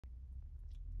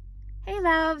Hey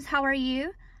loves, how are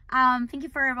you? Thank you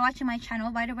for watching my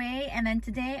channel, by the way. And then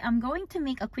today I'm going to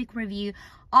make a quick review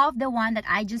of the one that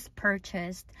I just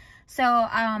purchased. So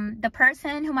the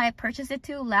person whom I purchased it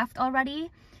to left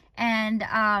already, and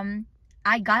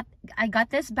I got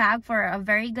this bag for a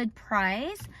very good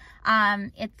price.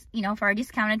 It's, you know, for a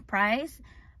discounted price.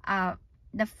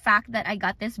 The fact that I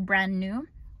got this brand new.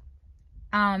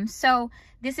 So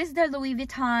this is the Louis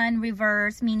Vuitton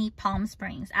Reverse Mini Palm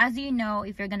Springs. As you know,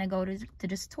 if you're gonna go to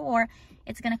the store,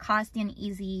 it's gonna cost you an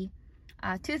easy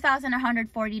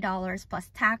 $2,140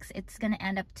 plus tax. It's gonna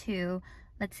end up to,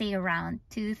 let's say, around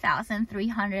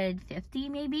 $2,350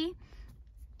 maybe.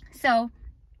 So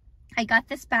I got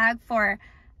this bag for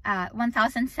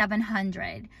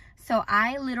 $1,700. So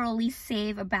I literally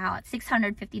save about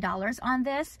 $650 on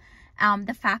this.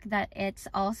 The fact that it's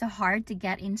also hard to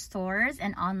get in stores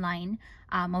and online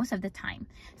most of the time.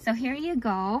 So here you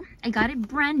go. I got it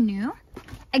brand new,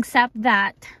 except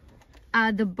that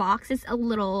the box is a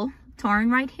little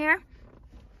torn right here.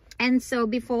 And so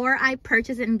before I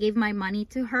purchased it and gave my money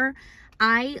to her,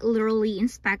 I literally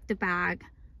inspect the bag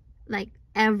like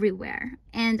everywhere.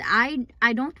 And I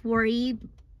don't worry,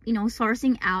 you know,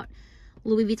 sourcing out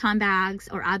Louis Vuitton bags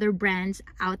or other brands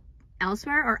out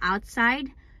elsewhere or outside,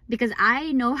 because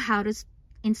I know how to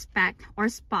inspect or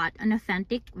spot an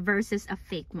authentic versus a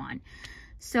fake one.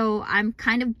 So I'm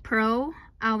kind of pro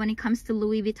when it comes to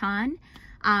Louis Vuitton.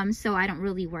 So I don't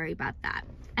really worry about that.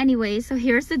 Anyway, so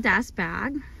here's the dust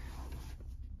bag.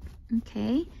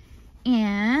 Okay.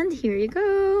 And here you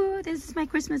go. This is my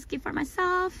Christmas gift for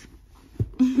myself.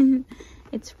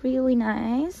 It's really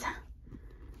nice.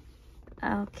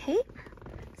 Okay.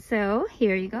 So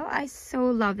here you go. I so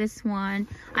love this one.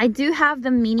 I do have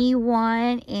the mini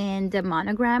one in the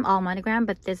monogram, all monogram,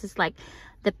 but this is like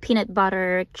the peanut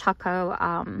butter choco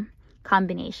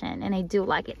combination, and I do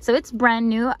like it. So it's brand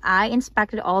new. I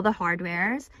inspected all the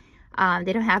hardwares.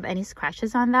 They don't have any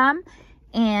scratches on them,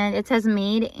 and it says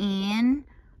made in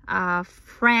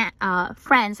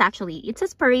France. Actually, it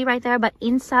says Paris right there, but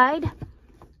inside,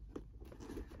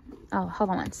 oh, hold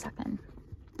on one second.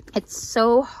 It's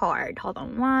so hard. Hold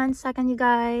on one second, you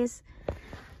guys.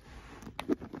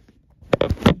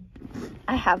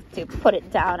 I have to put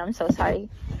it down. I'm so sorry.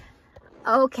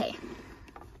 Okay.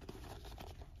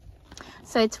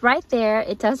 So it's right there.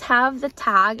 It does have the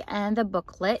tag and the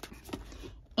booklet.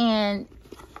 And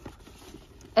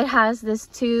it has this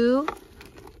two,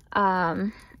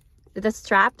 the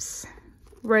straps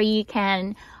where you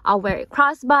can wear a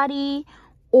crossbody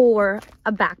or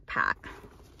a backpack.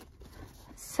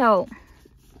 So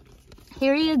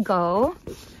here you go.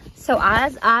 So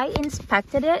as I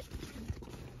inspected it,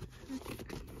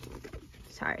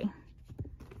 sorry,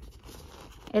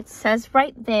 it says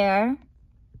right there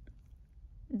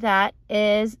that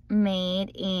is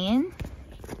made in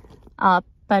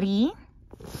Paris.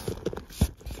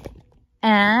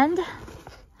 And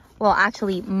well,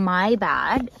 actually, my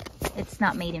bad, it's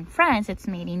not made in France, it's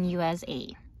made in USA.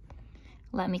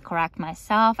 Let me correct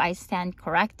myself. I stand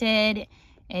corrected.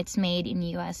 It's made in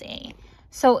USA.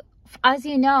 So as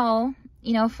you know,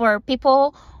 for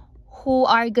people who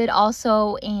are good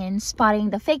also in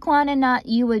spotting the fake one and not,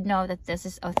 you would know that this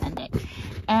is authentic.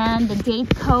 And the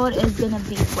date code is gonna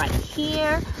be right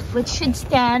here, which should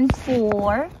stand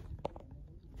for,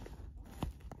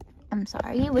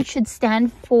 which should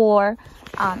stand for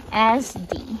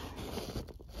SD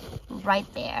right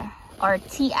there, or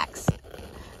TX.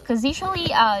 Because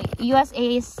usually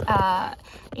USA's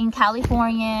in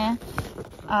California,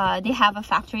 they have a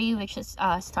factory which is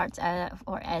starts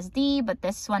for SD, but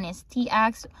this one is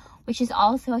TX, which is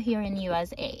also here in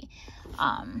USA.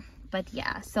 But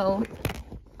yeah, so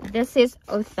this is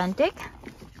authentic,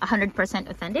 100%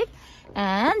 authentic.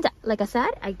 And like I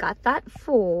said, I got that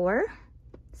for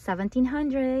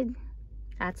 $1,700.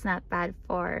 That's not bad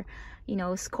for, you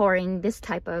know, scoring this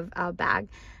type of bag,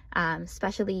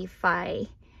 especially if I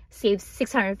save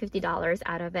 $650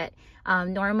 out of it.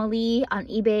 Normally on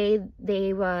eBay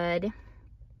they would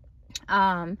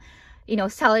you know,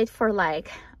 sell it for like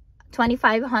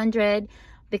 $2,500,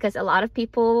 because a lot of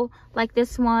people like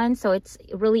this one, so it's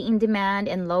really in demand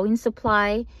and low in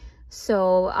supply.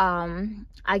 So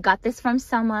I got this from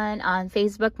someone on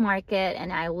Facebook Market,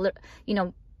 and I, you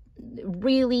know,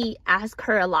 really ask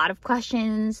her a lot of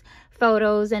questions,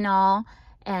 photos and all,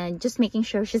 and just making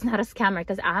sure she's not a scammer,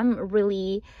 because I'm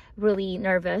really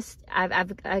nervous.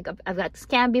 I've got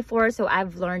scammed before, so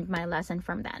I've learned my lesson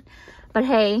from that. But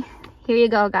hey, here you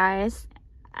go, guys.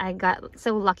 I got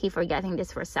so lucky for getting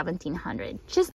this for $1,700. Just